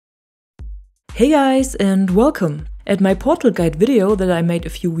Hey guys and welcome! At my portal guide video that I made a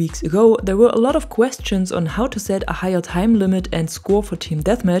few weeks ago, there were a lot of questions on how to set a higher time limit and score for team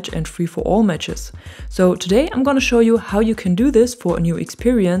deathmatch and free-for-all matches. So today I'm gonna show you how you can do this for a new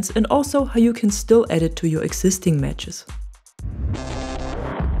experience and also how you can still add it to your existing matches.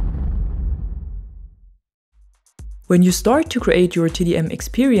 When you start to create your TDM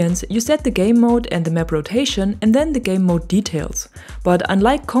experience, you set the game mode and the map rotation and then the game mode details. But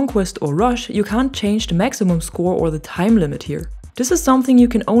unlike Conquest or Rush, you can't change the maximum score or the time limit here. This is something you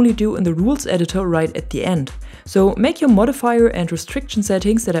can only do in the rules editor right at the end. So make your modifier and restriction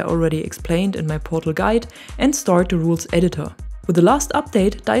settings that I already explained in my portal guide and start the rules editor. With the last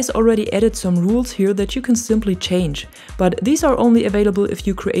update, DICE already added some rules here that you can simply change, but these are only available if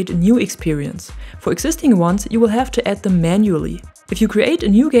you create a new experience. For existing ones, you will have to add them manually. If you create a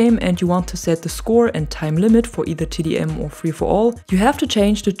new game and you want to set the score and time limit for either TDM or free-for-all, you have to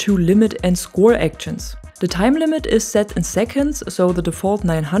change the two limit and score actions. The time limit is set in seconds, so the default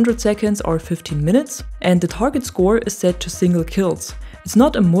 900 seconds are 15 minutes, and the target score is set to single kills. It's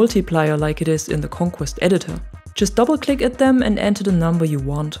not a multiplier like it is in the Conquest editor. Just double-click at them and enter the number you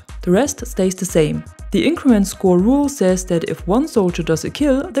want. The rest stays the same. The increment score rule says that if one soldier does a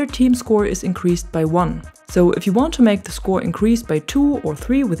kill, their team score is increased by 1. So if you want to make the score increase by 2 or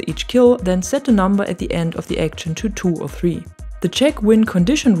 3 with each kill, then set the number at the end of the action to 2 or 3. The check win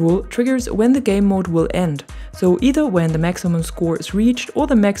condition rule triggers when the game mode will end, so either when the maximum score is reached or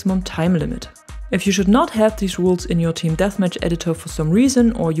the maximum time limit. If you should not have these rules in your Team Deathmatch editor for some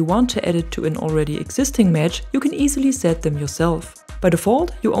reason, or you want to add it to an already existing match, you can easily set them yourself. By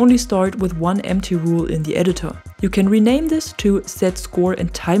default, you only start with one empty rule in the editor. You can rename this to Set Score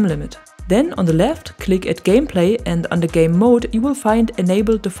and Time Limit. Then on the left, click at Gameplay and under Game Mode you will find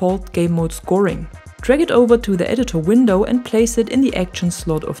Enable Default Game Mode Scoring. Drag it over to the editor window and place it in the action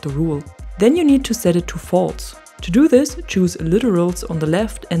slot of the rule. Then you need to set it to False. To do this, choose Literals on the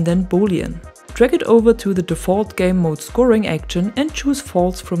left and then Boolean. Drag it over to the default game mode scoring action and choose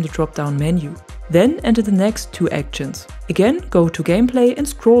false from the drop-down menu. Then enter the next two actions. Again, go to gameplay and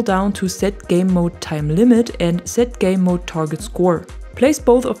scroll down to set game mode time limit and set game mode target score. Place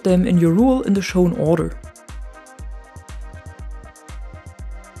both of them in your rule in the shown order.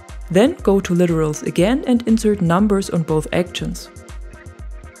 Then go to literals again and insert numbers on both actions.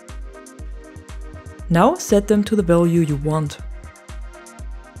 Now set them to the value you want.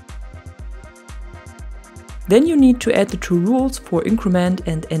 Then you need to add the two rules for increment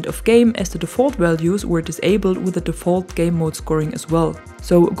and end of game, as the default values were disabled with the default game mode scoring as well.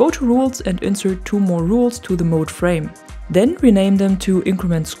 So go to rules and insert two more rules to the mode frame. Then rename them to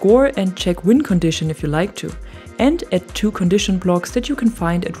increment score and check win condition if you like to, and add two condition blocks that you can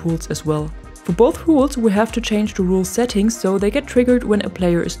find at rules as well. For both rules we have to change the rule settings so they get triggered when a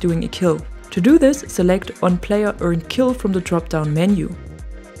player is doing a kill. To do this, select On Player Earned Kill from the drop-down menu.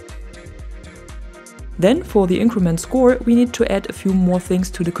 Then for the increment score we need to add a few more things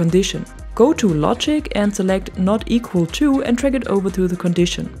to the condition. Go to Logic and select Not Equal To and drag it over to the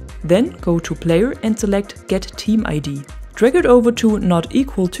condition. Then go to Player and select Get Team ID. Drag it over to Not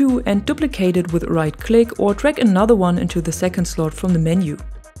Equal To and duplicate it with right click or drag another one into the second slot from the menu.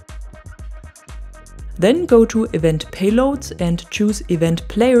 Then go to Event Payloads and choose Event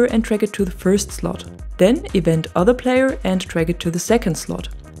Player and drag it to the first slot. Then Event Other Player and drag it to the second slot.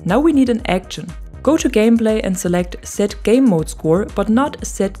 Now we need an action. Go to Gameplay and select Set Game Mode Score, but not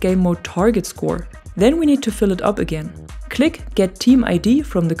Set Game Mode Target Score. Then we need to fill it up again. Click Get Team ID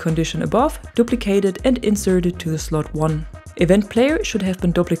from the condition above, duplicate it and insert it to the slot 1. Event Player should have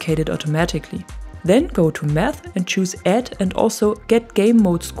been duplicated automatically. Then go to Math and choose Add and also Get Game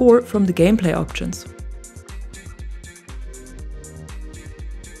Mode Score from the gameplay options.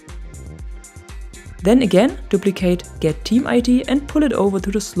 Then again, duplicate Get Team ID and pull it over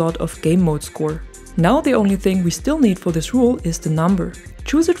to the slot of Game Mode Score. Now the only thing we still need for this rule is the number.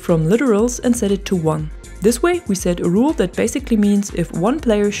 Choose it from literals and set it to 1. This way we set a rule that basically means if one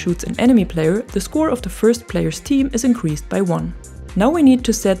player shoots an enemy player, the score of the first player's team is increased by 1. Now we need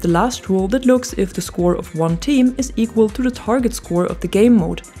to set the last rule that looks if the score of one team is equal to the target score of the game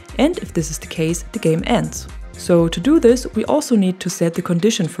mode, and if this is the case, the game ends. So to do this, we also need to set the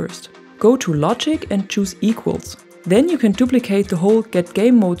condition first. Go to Logic and choose Equals. Then you can duplicate the whole Get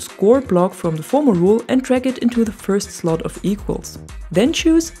Game Mode Score block from the former rule and drag it into the first slot of Equals. Then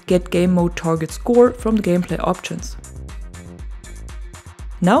choose Get Game Mode Target Score from the gameplay options.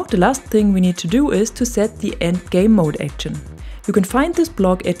 Now the last thing we need to do is to set the End Game Mode action. You can find this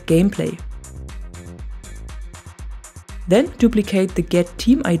block at Gameplay. Then duplicate the Get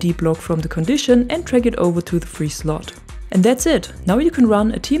Team ID block from the condition and drag it over to the free slot. And that's it. Now you can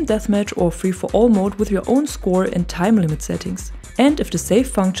run a team deathmatch or free-for-all mode with your own score and time limit settings. And if the save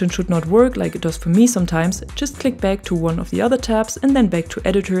function should not work like it does for me sometimes, just click back to one of the other tabs and then back to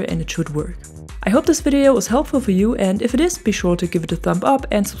editor and it should work. I hope this video was helpful for you, and if it is, be sure to give it a thumb up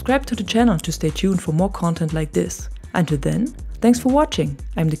and subscribe to the channel to stay tuned for more content like this. Until then, thanks for watching.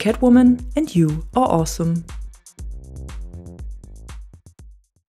 I'm the Catwoman and you are awesome.